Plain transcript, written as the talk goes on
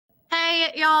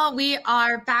Hey, y'all. We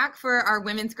are back for our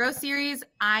Women's Growth Series.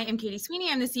 I am Katie Sweeney.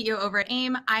 I'm the CEO over at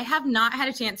AIME. I have not had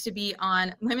a chance to be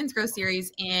on Women's Growth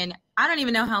Series in I don't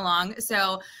even know how long.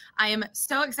 So I am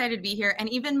so excited to be here, and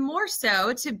even more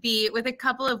so to be with a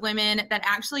couple of women that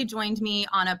actually joined me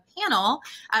on a panel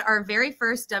at our very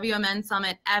first WMN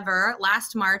Summit ever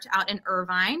last March out in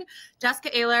Irvine. Jessica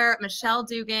Ehler, Michelle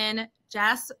Dugan.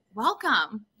 Jess,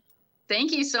 welcome.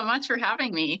 Thank you so much for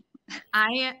having me.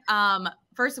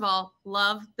 First of all,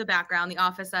 love the background, the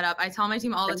office setup. I tell my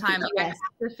team all the time, you guys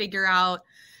have to figure out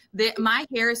that my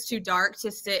hair is too dark to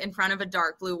sit in front of a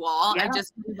dark blue wall. Yeah. I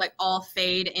just like all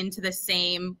fade into the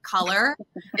same color.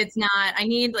 It's not, I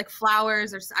need like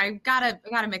flowers or I gotta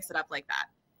mix it up like that.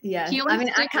 Yeah. I mean,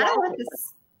 I kind of want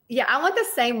this. Yeah. I want the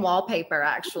same wallpaper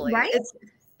actually. Right?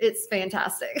 It's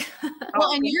fantastic.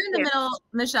 Well, and you're in the middle,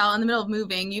 Michelle, in the middle of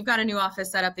moving. You've got a new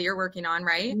office setup that you're working on,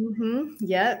 right? Mm-hmm.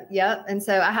 Yep. And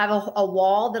so I have a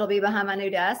wall that'll be behind my new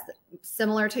desk,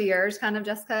 similar to yours, kind of,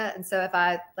 Jessica. And so if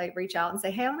I like reach out and say,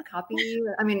 "Hey, I want to copy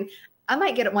you," I mean, I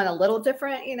might get one a little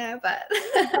different, but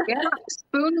yeah,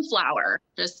 spoonflower,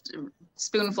 just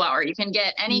spoonflower. You can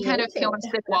get any kind of peel and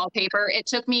stick wallpaper. It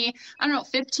took me,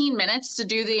 15 minutes to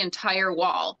do the entire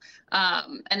wall.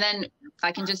 And then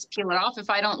I can just peel it off if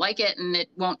I don't like it, and it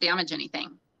won't damage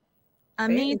anything.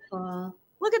 Amazing.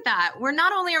 Look at that.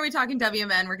 Not only are we talking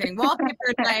WMN, we're getting wallpaper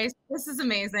advice. This is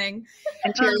amazing.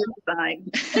 Interior design.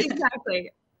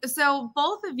 Exactly. So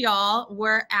both of y'all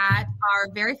were at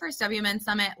our very first WMN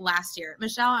Summit last year.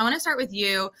 Michelle, I want to start with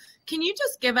you. Can you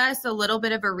just give us a little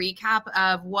bit of a recap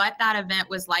of what that event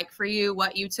was like for you,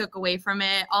 what you took away from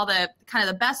it, all the kind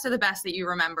of the best of the best that you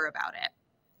remember about it?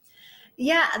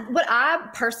 Yeah, what I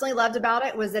personally loved about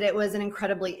it was that it was an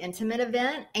incredibly intimate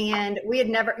event, and we had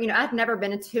never, I'd never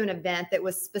been to an event that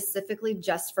was specifically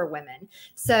just for women.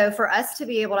 So for us to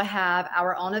be able to have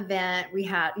our own event, we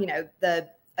had, the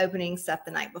opening stuff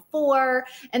the night before,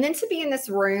 and then to be in this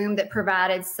room that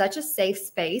provided such a safe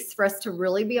space for us to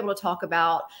really be able to talk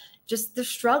about just the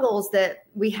struggles that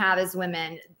we have as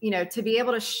women, to be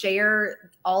able to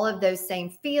share all of those same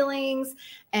feelings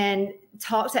and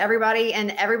talk to everybody,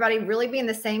 and everybody really be in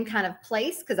the same kind of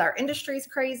place, because our industry is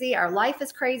crazy. Our life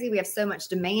is crazy. We have so much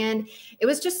demand. It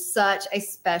was just such a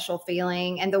special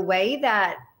feeling. And the way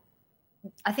that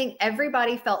I think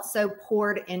everybody felt so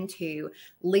poured into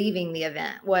leaving the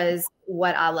event was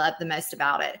what I loved the most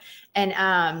about it.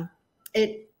 And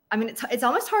it's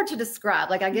almost hard to describe.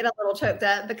 Like, I get a little choked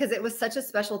up because it was such a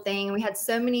special thing. We had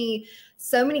so many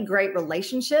great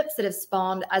relationships that have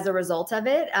spawned as a result of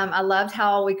it. I loved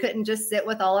how we couldn't just sit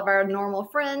with all of our normal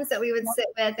friends that we would sit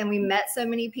with, and we met so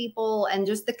many people, and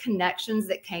just the connections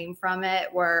that came from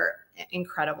it were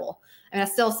incredible. I mean, I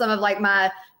still, some of like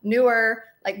my newer,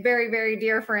 like very, very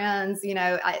dear friends,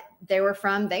 they were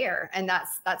from there, and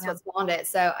that's what spawned it.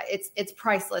 So it's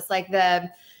priceless. Like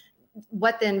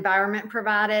what the environment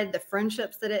provided, the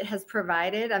friendships that it has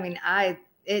provided. I mean,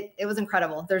 it was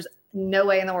incredible. There's no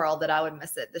way in the world that I would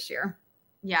miss it this year.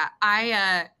 Yeah,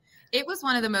 it was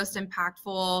one of the most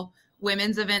impactful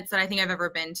women's events that I think I've ever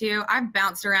been to. I've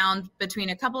bounced around between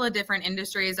a couple of different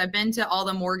industries. I've been to all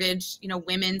the mortgage,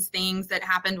 women's things that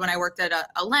happened when I worked at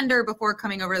a lender before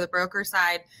coming over to the broker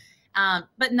side.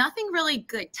 But nothing really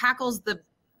tackles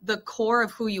the core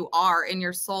of who you are in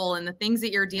your soul and the things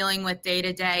that you're dealing with day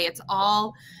to day.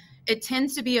 It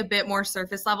tends to be a bit more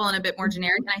surface level and a bit more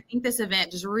generic. And I think this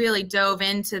event just really dove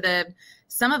into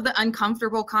some of the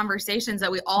uncomfortable conversations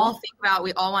that we all think about,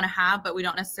 we all want to have, but we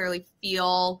don't necessarily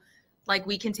feel like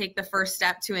we can take the first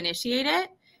step to initiate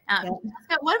it.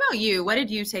 What about you? What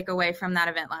did you take away from that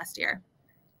event last year?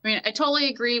 I mean, I totally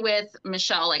agree with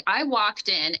Michelle. Like, I walked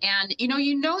in, and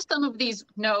some of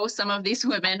these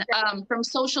women from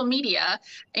social media,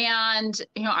 and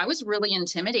I was really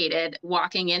intimidated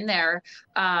walking in there.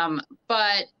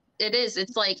 But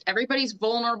it's like everybody's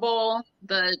vulnerable.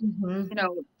 The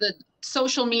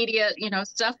social media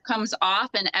stuff comes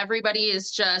off, and everybody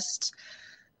is just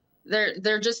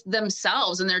they're just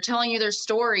themselves, and they're telling you their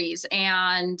stories,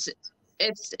 and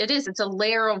it's a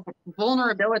layer of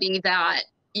vulnerability that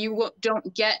you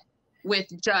don't get with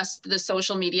just the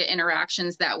social media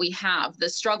interactions that we have, the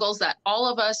struggles that all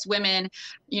of us women,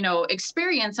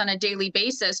 experience on a daily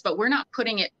basis, but we're not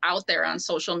putting it out there on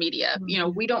social media.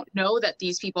 We don't know that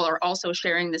these people are also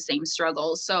sharing the same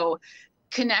struggles. So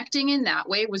connecting in that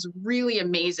way was really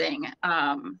amazing.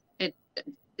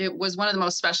 It was one of the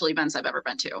most special events I've ever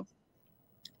been to.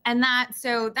 And that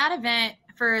event,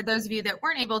 for those of you that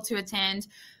weren't able to attend,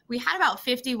 we had about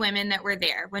 50 women that were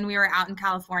there when we were out in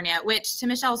California, which, to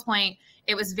Michelle's point,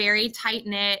 it was very tight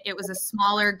knit. It was a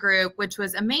smaller group, which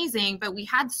was amazing. But we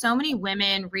had so many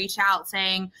women reach out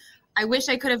saying, I wish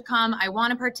I could have come. I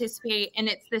want to participate. And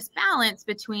it's this balance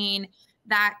between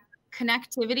that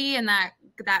connectivity and that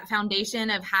foundation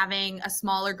of having a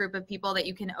smaller group of people that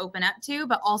you can open up to,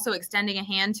 but also extending a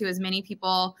hand to as many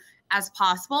people as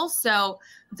possible. So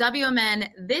WMN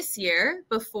this year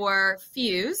before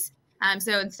Fuse.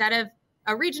 So instead of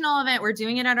a regional event, we're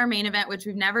doing it at our main event, which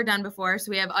we've never done before.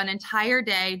 So we have an entire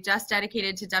day just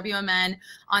dedicated to WMN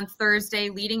on Thursday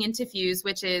leading into Fuse,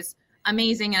 which is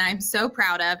amazing. And I'm so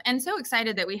proud of and so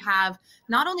excited that we have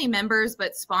not only members,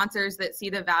 but sponsors that see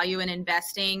the value in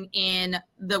investing in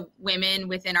the women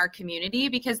within our community,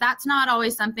 because that's not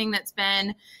always something that's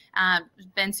been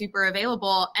super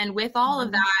available. And with all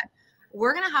of that,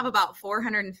 we're going to have about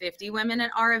 450 women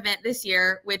at our event this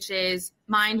year, which is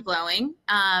mind blowing.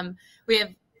 We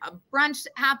have a brunch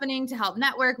happening to help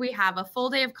network. We have a full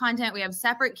day of content. We have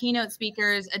separate keynote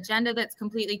speakers, agenda that's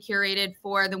completely curated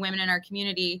for the women in our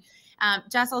community.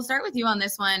 Jess, I'll start with you on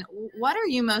this one. What are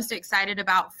you most excited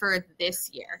about for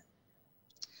this year?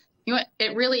 You know what?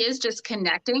 It really is just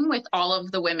connecting with all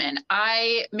of the women.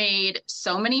 I made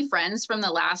so many friends from the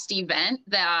last event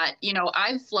that, you know,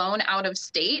 I've flown out of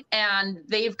state and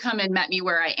they've come and met me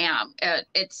where I am.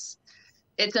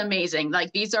 It's amazing.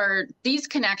 Like these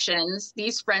connections,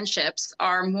 these friendships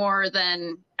are more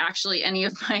than actually any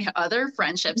of my other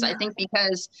friendships. I think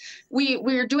because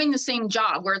we're doing the same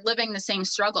job, we're living the same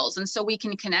struggles. And so we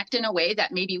can connect in a way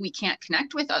that maybe we can't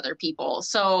connect with other people.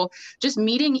 So just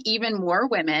meeting even more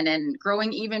women and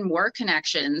growing even more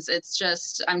connections. It's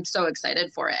just, I'm so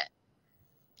excited for it.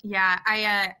 Yeah,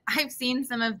 I've seen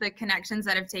some of the connections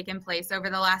that have taken place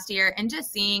over the last year, and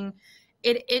just seeing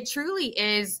it truly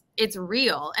is, it's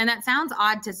real. And that sounds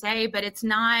odd to say, but it's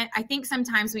not. I think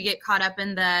sometimes we get caught up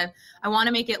in the, I want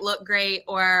to make it look great,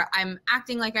 or I'm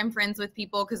acting like I'm friends with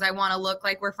people because I want to look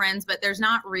like we're friends, but there's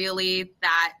not really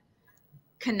that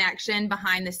connection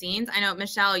behind the scenes. I know,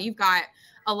 Michelle, you've got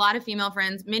a lot of female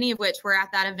friends, many of which were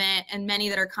at that event and many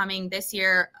that are coming this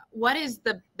year. What is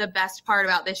the best part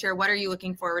about this year? What are you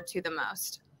looking forward to the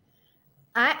most?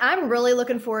 I'm really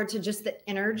looking forward to just the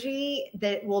energy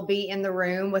that will be in the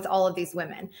room with all of these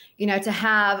women. You know, to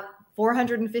have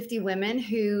 450 women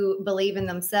who believe in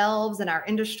themselves and our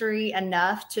industry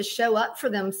enough to show up for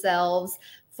themselves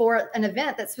for an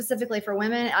event that's specifically for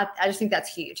women. I just think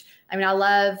that's huge. I mean, I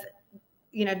love,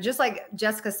 you know, just like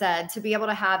Jessica said, to be able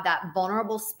to have that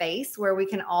vulnerable space where we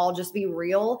can all just be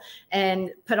real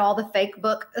and put all the fake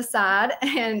book aside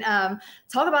and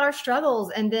talk about our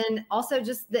struggles. And then also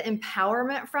just the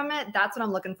empowerment from it. That's what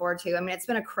I'm looking forward to. I mean, it's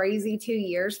been a crazy 2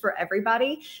 years for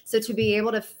everybody. So to be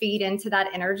able to feed into that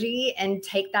energy and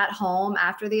take that home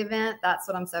after the event, that's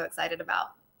what I'm so excited about.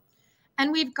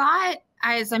 And we've got,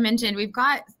 as I mentioned, we've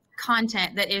got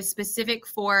content that is specific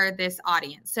for this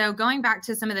audience. So going back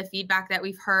to some of the feedback that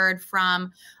we've heard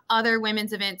from other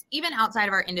women's events, even outside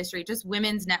of our industry, just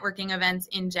women's networking events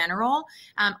in general,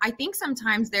 I think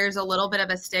sometimes there's a little bit of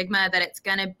a stigma that it's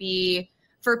going to be,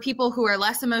 for people who are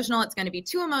less emotional, it's going to be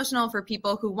too emotional. For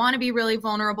people who want to be really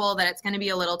vulnerable, that it's going to be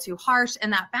a little too harsh.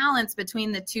 And that balance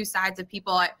between the two sides of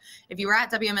people. If you were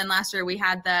at WMN last year, we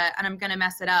had and I'm going to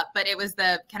mess it up, but it was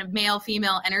the kind of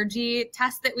male-female energy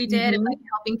test that we did, of like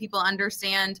helping people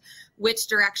understand which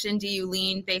direction do you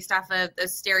lean based off of the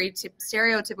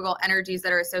stereotypical energies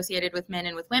that are associated with men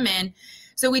and with women.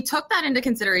 So we took that into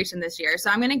consideration this year.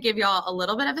 So I'm going to give y'all a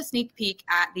little bit of a sneak peek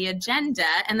at the agenda,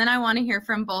 and then I want to hear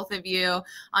from both of you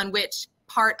on which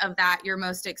part of that you're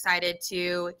most excited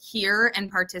to hear and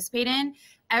participate in.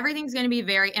 Everything's going to be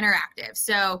very interactive.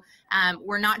 So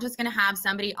we're not just going to have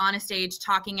somebody on a stage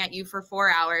talking at you for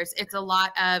 4 hours. It's a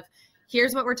lot of,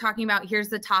 here's what we're talking about. Here's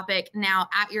the topic. Now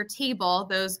at your table,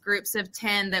 those groups of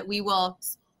 10 that we will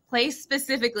place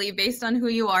specifically based on who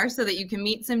you are, so that you can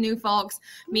meet some new folks,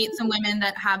 meet some women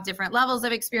that have different levels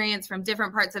of experience from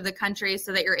different parts of the country,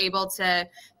 so that you're able to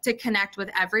connect with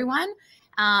everyone.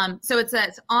 So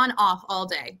it's on off all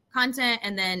day, content,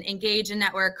 and then engage and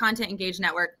network, content, engage,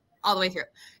 network, all the way through.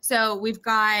 So we've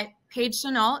got Paige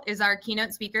Chenault is our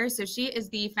keynote speaker. So she is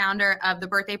the founder of the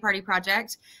Birthday Party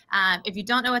Project. If you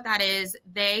don't know what that is,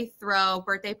 they throw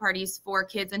birthday parties for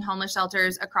kids in homeless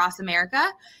shelters across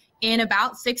America. In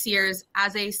about 6 years,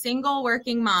 as a single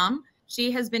working mom,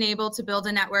 she has been able to build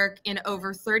a network in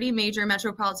over 30 major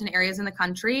metropolitan areas in the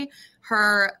country.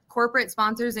 Her corporate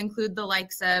sponsors include the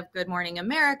likes of Good Morning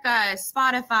America,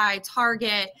 Spotify,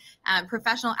 Target,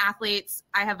 professional athletes.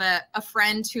 I have a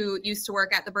friend who used to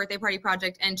work at the Birthday Party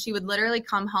Project, and she would literally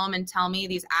come home and tell me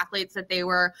these athletes that they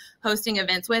were hosting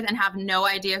events with and have no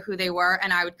idea who they were,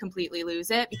 and I would completely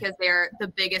lose it because they're the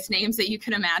biggest names that you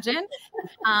can imagine.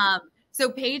 So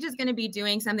Paige is going to be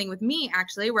doing something with me.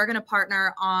 Actually, we're going to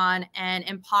partner on an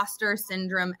imposter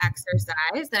syndrome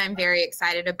exercise that I'm very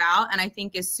excited about and I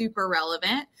think is super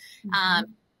relevant.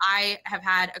 I have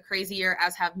had a crazy year,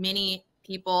 as have many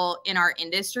people in our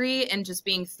industry, and just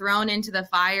being thrown into the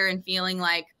fire and feeling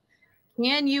like,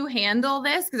 can you handle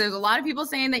this? Because there's a lot of people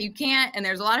saying that you can't, and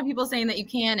there's a lot of people saying that you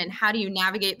can. And how do you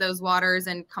navigate those waters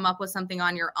and come up with something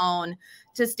on your own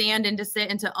to stand and to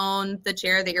sit and to own the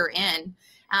chair that you're in?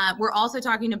 We're also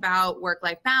talking about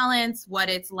work-life balance, what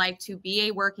it's like to be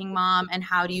a working mom, and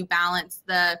how do you balance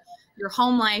your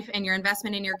home life and your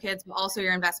investment in your kids, but also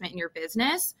your investment in your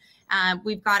business.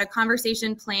 We've got a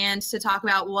conversation planned to talk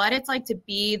about what it's like to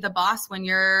be the boss when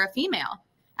you're a female.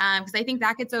 Because I think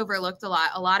that gets overlooked a lot.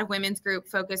 A lot of women's group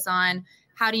focus on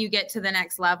how do you get to the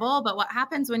next level, but what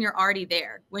happens when you're already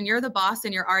there? When you're the boss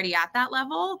and you're already at that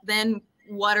level, then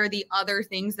what are the other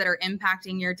things that are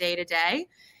impacting your day to day?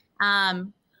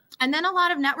 And then a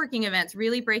lot of networking events,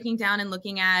 really breaking down and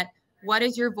looking at what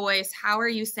is your voice? How are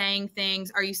you saying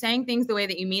things? Are you saying things the way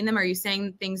that you mean them? Are you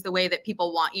saying things the way that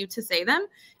people want you to say them?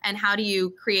 And how do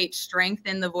you create strength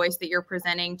in the voice that you're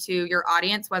presenting to your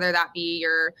audience, whether that be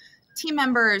your team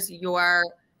members, your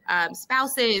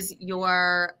spouses,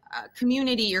 your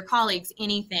community, your colleagues,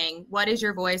 anything? What is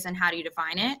your voice and how do you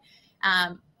define it?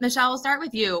 Michelle, we'll start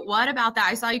with you. What about that?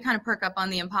 I saw you kind of perk up on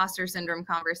the imposter syndrome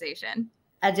conversation.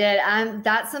 I did.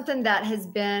 That's something that has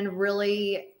been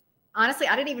really, honestly,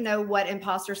 I didn't even know what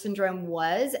imposter syndrome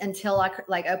was until I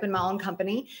opened my own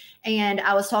company. And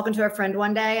I was talking to a friend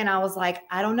one day and I was like,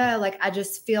 I don't know, I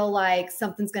just feel like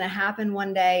something's going to happen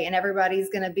one day and everybody's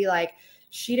going to be like,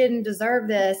 she didn't deserve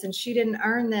this and she didn't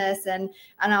earn this. And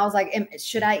I was like,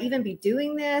 should I even be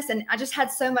doing this? And I just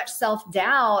had so much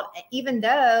self-doubt, even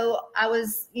though I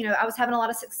was having a lot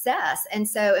of success. And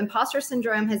so imposter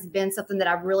syndrome has been something that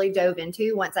I really dove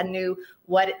into once I knew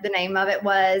what the name of it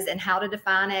was and how to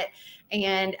define it.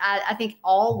 And I think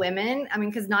all women,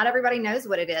 because not everybody knows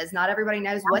what it is. Not everybody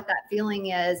knows what that feeling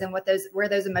is and where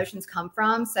those emotions come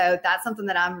from. So that's something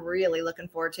that I'm really looking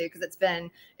forward to, because it's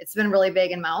been really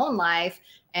big in my own life.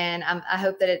 And I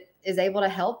hope that it is able to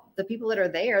help the people that are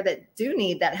there that do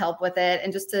need that help with it.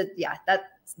 And that's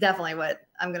definitely what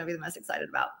I'm going to be the most excited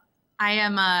about. I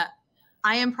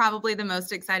am probably the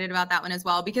most excited about that one as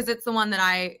well, because it's the one that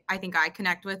I think I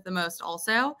connect with the most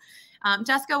also.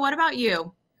 Jessica, what about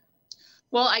you?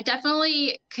 Well, I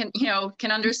definitely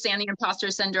can understand the imposter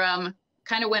syndrome.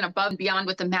 Kind of went above and beyond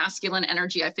with the masculine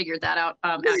energy. I figured that out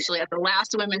actually at the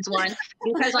last women's one,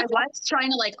 because I was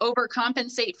trying to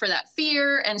overcompensate for that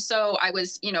fear. And so I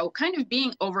was, kind of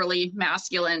being overly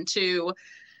masculine to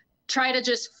try to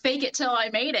just fake it till I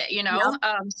made it, Yep.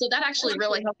 So that actually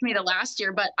really helped me the last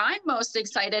year. But I'm most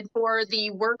excited for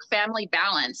the work-family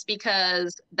balance,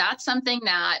 because that's something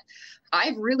that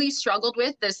I've really struggled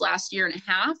with this last year and a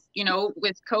half.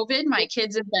 With COVID, my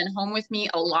kids have been home with me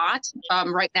a lot.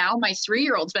 Right now, my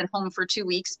 3-year-old's been home for 2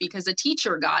 weeks because a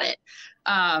teacher got it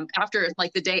after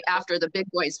the day after the big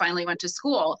boys finally went to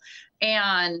school.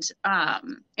 And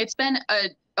it's been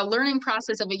a learning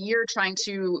process of a year trying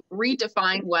to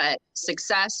redefine what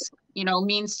success,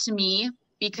 means to me,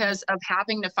 because of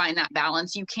having to find that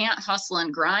balance. You can't hustle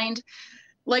and grind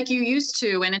like you used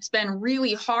to. And it's been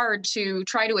really hard to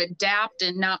try to adapt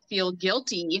and not feel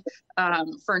guilty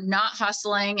for not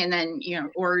hustling. And then,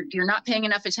 or you're not paying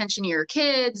enough attention to your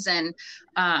kids. And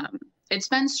it's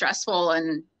been stressful.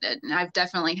 And I've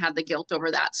definitely had the guilt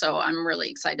over that. So I'm really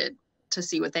excited to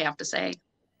see what they have to say.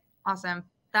 Awesome.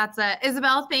 That's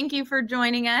Isabel, thank you for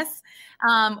joining us.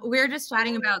 We're just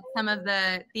chatting about some of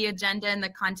the agenda and the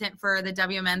content for the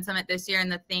WMN Summit this year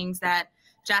and the things that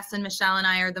Jess and Michelle and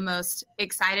I are the most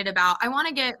excited about. I want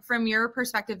to get from your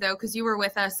perspective, though, because you were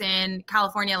with us in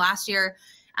California last year.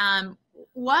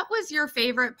 What was your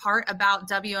favorite part about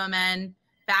WMN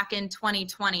back in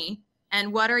 2020?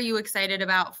 And what are you excited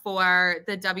about for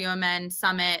the WMN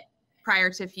Summit prior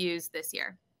to Fuse this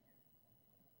year?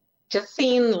 Just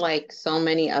seeing so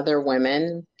many other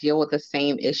women deal with the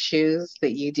same issues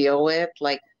that you deal with,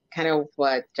 kind of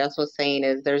what Jess was saying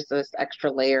is there's this extra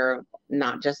layer of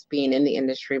not just being in the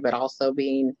industry, but also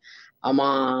being a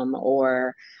mom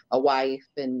or a wife,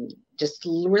 and just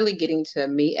really getting to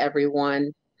meet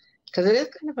everyone, because it is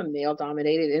kind of a male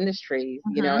dominated industry.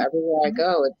 Everywhere I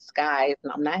go, it's guys,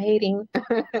 and I'm not hating,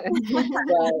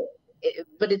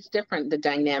 but it's different. The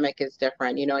dynamic is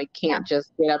different. I can't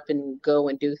just get up and go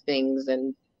and do things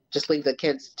and just leave the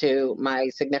kids to my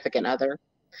significant other.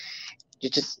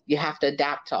 You have to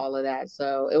adapt to all of that.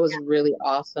 So it was really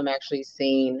awesome actually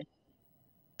seeing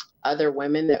other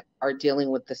women that are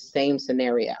dealing with the same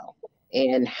scenario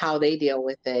and how they deal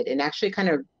with it, and actually kind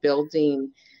of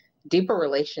building deeper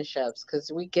relationships,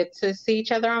 because we get to see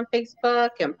each other on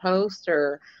Facebook and post,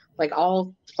 or like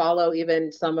I'll follow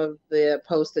even some of the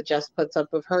posts that Jess puts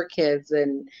up of her kids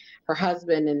and her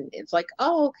husband, and it's like,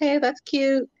 oh, okay, that's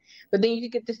cute. But then you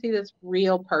get to see this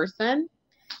real person,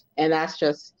 and that's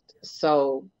just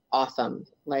so awesome.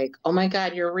 Like, oh my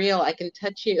God, you're real. I can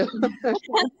touch you. So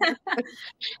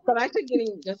I'm actually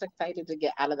getting just excited to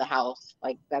get out of the house.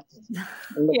 Like I'm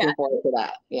looking forward to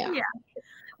that. Yeah.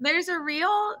 There's a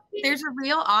real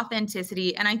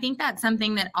authenticity. And I think that's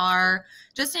something that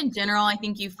just in general, I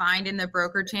think you find in the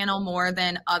broker channel more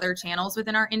than other channels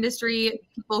within our industry.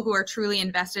 People who are truly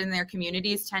invested in their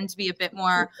communities tend to be a bit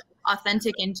more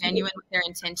authentic and genuine with their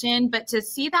intention. But to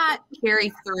see that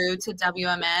carry through to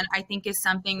WMN, I think is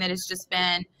something that has just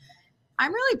been,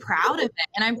 I'm really proud of it.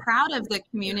 And I'm proud of the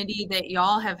community that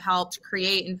y'all have helped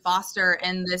create and foster,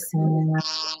 and this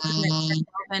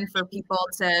for people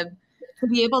to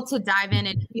be able to dive in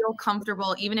and feel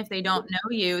comfortable, even if they don't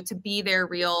know you, to be their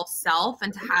real self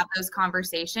and to have those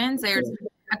conversations. There's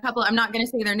a couple, I'm not going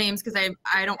to say their names because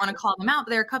I don't want to call them out, but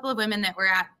there are a couple of women that were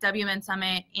at WMN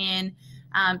Summit in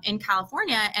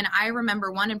California. And I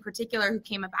remember one in particular who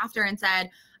came up after and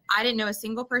said, I didn't know a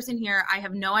single person here. I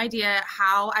have no idea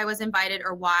how I was invited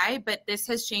or why, but this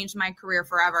has changed my career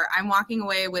forever. I'm walking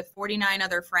away with 49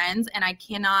 other friends, and I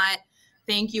cannot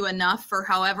thank you enough for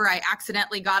however I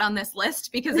accidentally got on this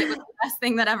list, because it was the best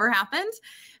thing that ever happened.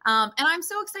 And I'm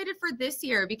so excited for this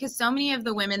year because so many of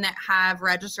the women that have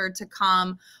registered to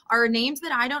come are names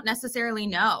that I don't necessarily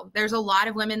know. There's a lot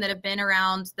of women that have been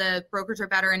around the Brokerage or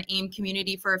Better and AIME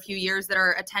community for a few years that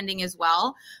are attending as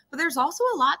well. But there's also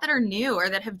a lot that are new or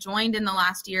that have joined in the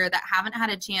last year that haven't had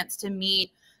a chance to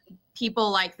meet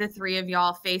people like the three of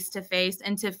y'all face to face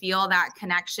and to feel that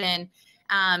connection.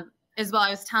 As well, I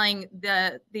was telling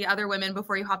the other women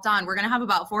before you hopped on, we're going to have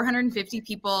about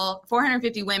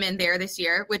 450 women there this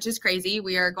year, which is crazy.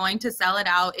 We are going to sell it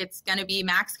out. It's going to be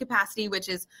max capacity, which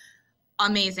is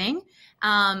amazing.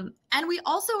 And we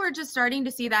also are just starting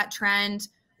to see that trend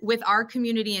with our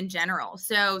community in general.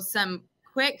 So some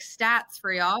quick stats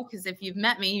for y'all, because if you've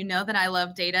met me, you know that I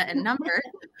love data and numbers.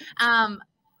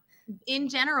 In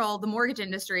general, the mortgage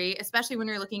industry, especially when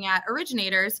you're looking at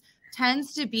originators,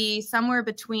 tends to be somewhere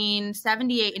between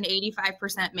 78 and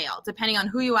 85% male, depending on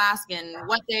who you ask and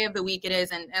what day of the week it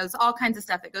is. And there's all kinds of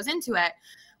stuff that goes into it.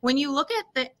 When you look at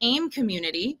the AIME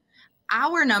community,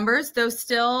 our numbers, though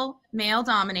still male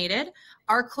dominated,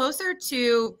 are closer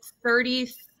to 30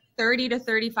 to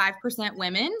 35%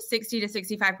 women, 60 to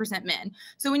 65% men.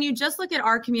 So when you just look at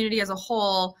our community as a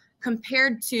whole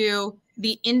compared to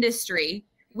the industry,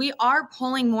 we are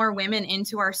pulling more women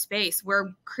into our space. We're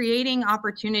creating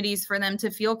opportunities for them to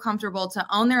feel comfortable, to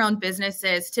own their own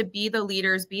businesses, to be the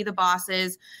leaders, be the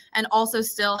bosses, and also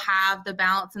still have the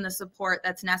balance and the support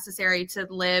that's necessary to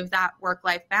live that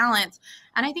work-life balance.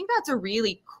 And I think that's a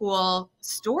really cool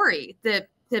story to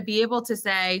be able to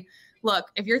say,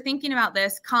 look, if you're thinking about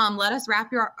this, come, let us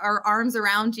wrap our arms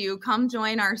around you. Come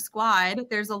join our squad.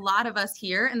 There's a lot of us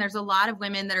here, and there's a lot of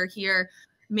women that are here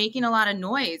making a lot of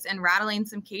noise and rattling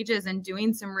some cages and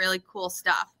doing some really cool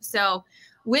stuff. So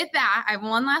with that, I have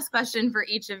one last question for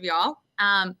each of y'all.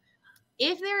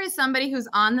 If there is somebody who's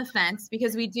on the fence,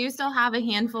 because we do still have a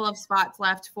handful of spots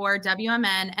left for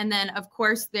WMN, and then of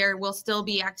course there will still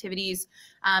be activities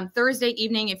Thursday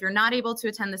evening. If you're not able to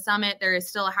attend the summit, there is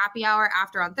still a happy hour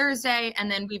after on Thursday. And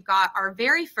then we've got our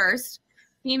very first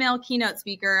female keynote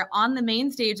speaker on the main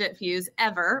stage at Fuse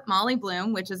ever, Molly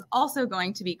Bloom, which is also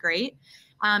going to be great.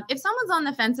 If someone's on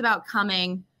the fence about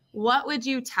coming, what would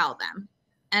you tell them?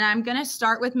 And I'm going to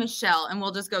start with Michelle, and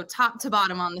we'll just go top to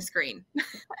bottom on the screen.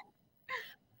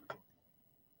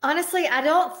 Honestly, I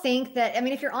don't think that, I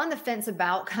mean, if you're on the fence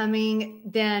about coming,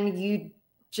 then you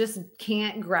just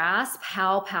can't grasp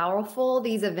how powerful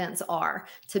these events are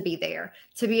to be there,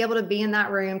 to be able to be in that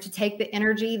room, to take the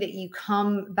energy that you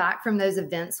come back from those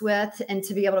events with and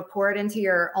to be able to pour it into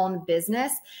your own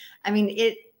business. I mean,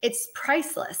 it's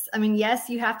priceless. I mean, yes,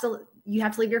 you have to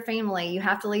leave your family, you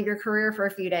have to leave your career for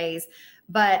a few days,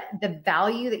 but the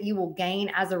value that you will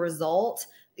gain as a result,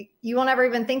 you won't ever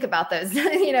even think about those,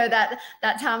 that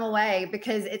time away,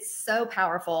 because it's so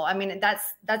powerful. I mean,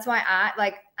 that's why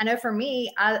I know for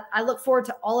me, I look forward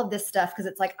to all of this stuff because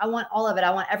it's like, I want all of it. I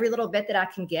want every little bit that I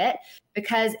can get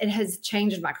because it has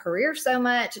changed my career so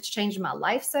much. It's changed my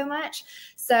life so much.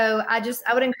 So I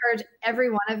would encourage every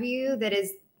one of you that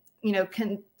is,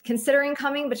 considering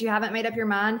coming, but you haven't made up your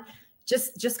mind,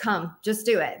 just come, just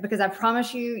do it, because I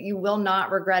promise you, you will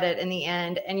not regret it in the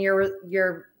end. And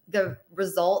your the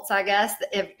results, I guess,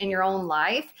 in your own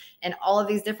life and all of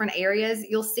these different areas,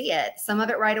 you'll see it. Some of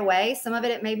it right away, some of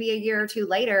it may be a year or two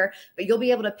later, but you'll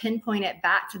be able to pinpoint it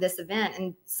back to this event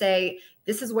and say,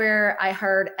 this is where I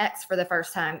heard X for the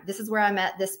first time. This is where I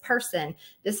met this person.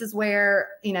 This is where,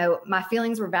 you know, my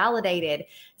feelings were validated.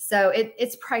 So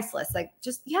it's priceless. Like,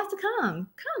 just, you have to come.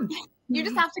 You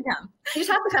just have to come. You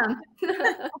just have to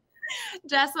come.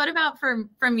 Jess, what about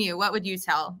from you? What would you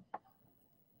tell?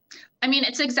 I mean,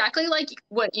 it's exactly like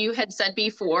what you had said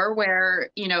before, where,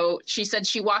 you know, she said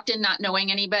she walked in not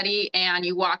knowing anybody and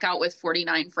you walk out with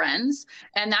 49 friends.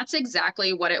 And that's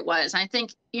exactly what it was. I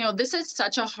think, you know, this is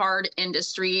such a hard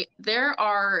industry. There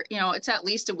are, you know, it's at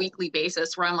least a weekly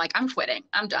basis where I'm like, I'm quitting.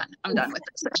 I'm done with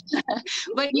this.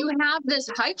 But you have this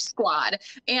hype squad.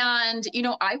 And, you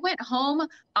know, I went home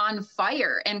on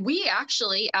fire. And we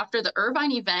actually, after the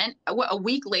Irvine event, a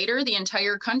week later, the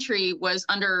entire country was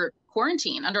under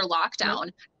quarantine, under lockdown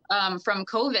from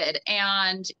COVID.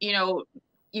 And, you know,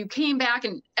 you came back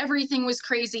and everything was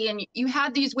crazy. And you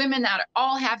had these women that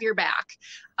all have your back.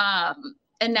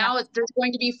 And now there's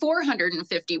going to be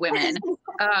 450 women.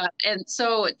 And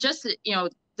so just, you know,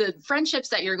 the friendships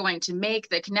that you're going to make,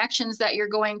 the connections that you're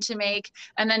going to make,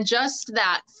 and then just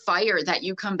that fire that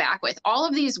you come back with. All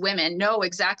of these women know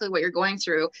exactly what you're going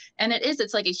through. And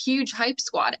it's like a huge hype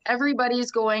squad. Everybody's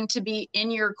going to be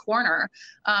in your corner.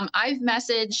 I've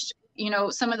messaged, you know,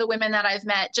 some of the women that I've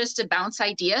met just to bounce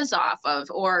ideas off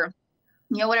of, or,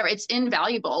 you know, whatever. It's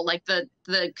invaluable. Like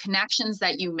the connections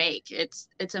that you make, it's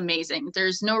amazing.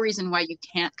 There's no reason why you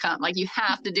can't come. Like, you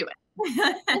have to do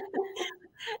it.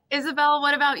 Isabel,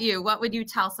 what about you? What would you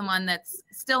tell someone that's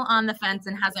still on the fence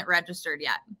and hasn't registered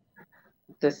yet?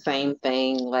 The same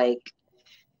thing. Like,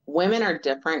 women are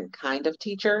different kind of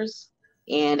teachers.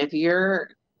 And if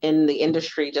you're in the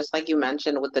industry, just like you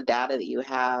mentioned with the data that you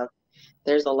have,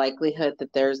 there's a likelihood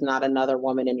that there's not another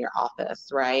woman in your office,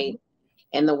 right?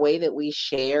 And the way that we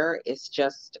share is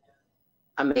just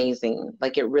amazing.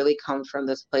 Like, it really comes from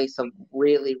this place of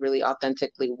really, really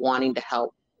authentically wanting to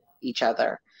help each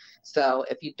other. So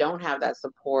if you don't have that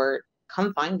support,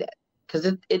 come find it, because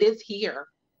it is here.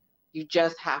 You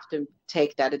just have to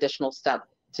take that additional step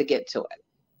to get to it.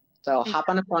 So hop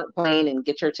on a front plane and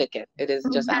get your ticket. It is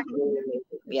just absolutely amazing.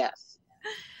 Yes.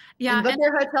 Yeah. And book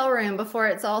your hotel room before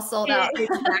it's all sold out.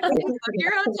 Exactly. Book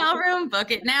your hotel room, book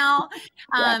it now.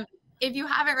 If you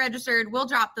haven't registered, we'll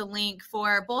drop the link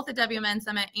for both the WMN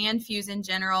Summit and Fuse in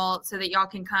general so that y'all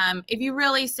can come. If you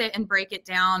really sit and break it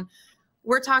down,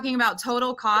 we're talking about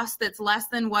total cost that's less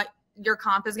than what your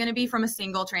comp is going to be from a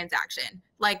single transaction.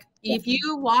 Like, if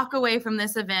you walk away from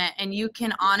this event and you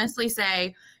can honestly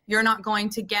say you're not going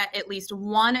to get at least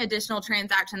one additional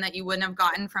transaction that you wouldn't have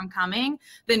gotten from coming,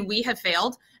 then we have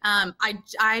failed.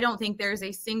 I don't think there's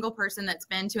a single person that's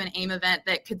been to an AIME event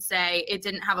that could say it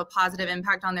didn't have a positive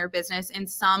impact on their business in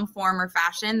some form or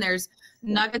fashion. There's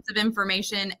nuggets of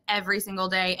information every single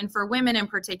day. And for women in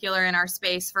particular in our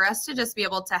space, for us to just be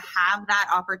able to have that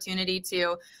opportunity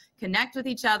to connect with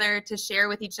each other, to share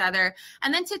with each other,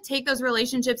 and then to take those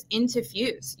relationships into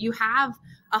Fuse. You have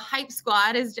a hype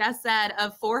squad, as Jess said,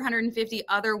 of 450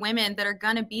 other women that are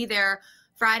going to be there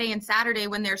Friday and Saturday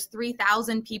when there's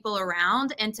 3,000 people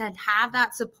around, and to have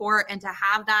that support and to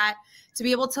have that to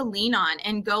be able to lean on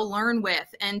and go learn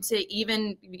with, and to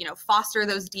even, you know, foster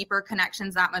those deeper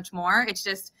connections that much more. It's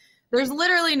just, there's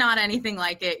literally not anything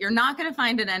like it. You're not going to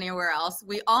find it anywhere else.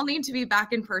 We all need to be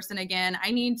back in person again.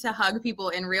 I need to hug people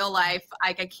in real life.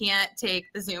 Like, I can't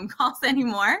take the Zoom calls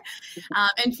anymore.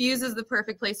 And Fuse is the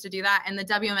perfect place to do that. And the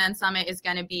WMN Summit is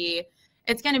going to be,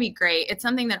 it's going to be great. It's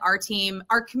something that our team,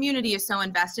 our community is so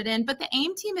invested in, but the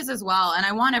AIME team is as well. And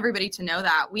I want everybody to know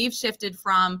that we've shifted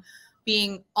from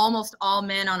being almost all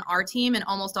men on our team and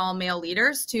almost all male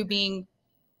leaders to being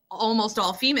almost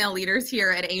all female leaders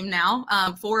here at AIME now.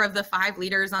 4 of the 5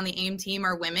 leaders on the AIME team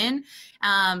are women,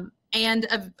 and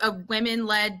a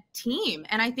women-led team.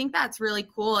 And I think that's really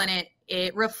cool. And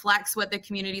it reflects what the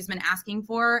community's been asking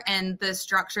for and the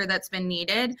structure that's been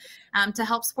needed to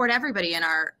help support everybody in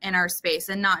our space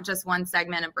and not just one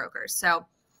segment of brokers. So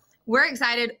we're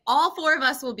excited. All 4 of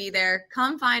us will be there.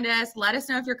 Come find us. Let us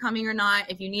know if you're coming or not.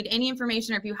 If you need any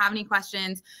information or if you have any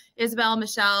questions, Isabel,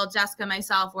 Michelle, Jessica,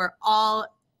 myself, we're all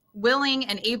willing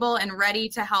and able and ready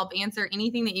to help answer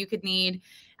anything that you could need.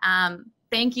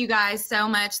 Thank you guys so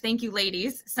much. Thank you,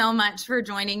 ladies, so much for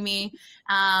joining me.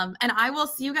 And I will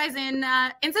see you guys in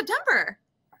September.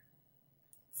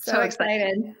 So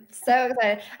excited. So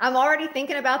excited. I'm already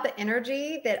thinking about the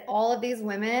energy that all of these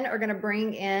women are going to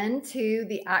bring into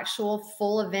the actual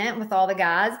full event with all the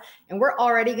guys. And we're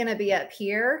already going to be up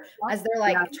here as they're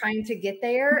like trying to get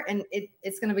there. And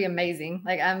it's going to be amazing.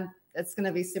 Like it's going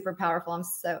to be super powerful. I'm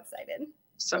so excited.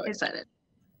 So excited.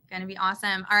 Going to be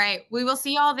awesome. All right. We will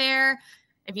see y'all there.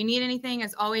 If you need anything,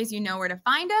 as always, you know where to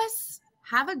find us.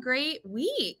 Have a great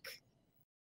week.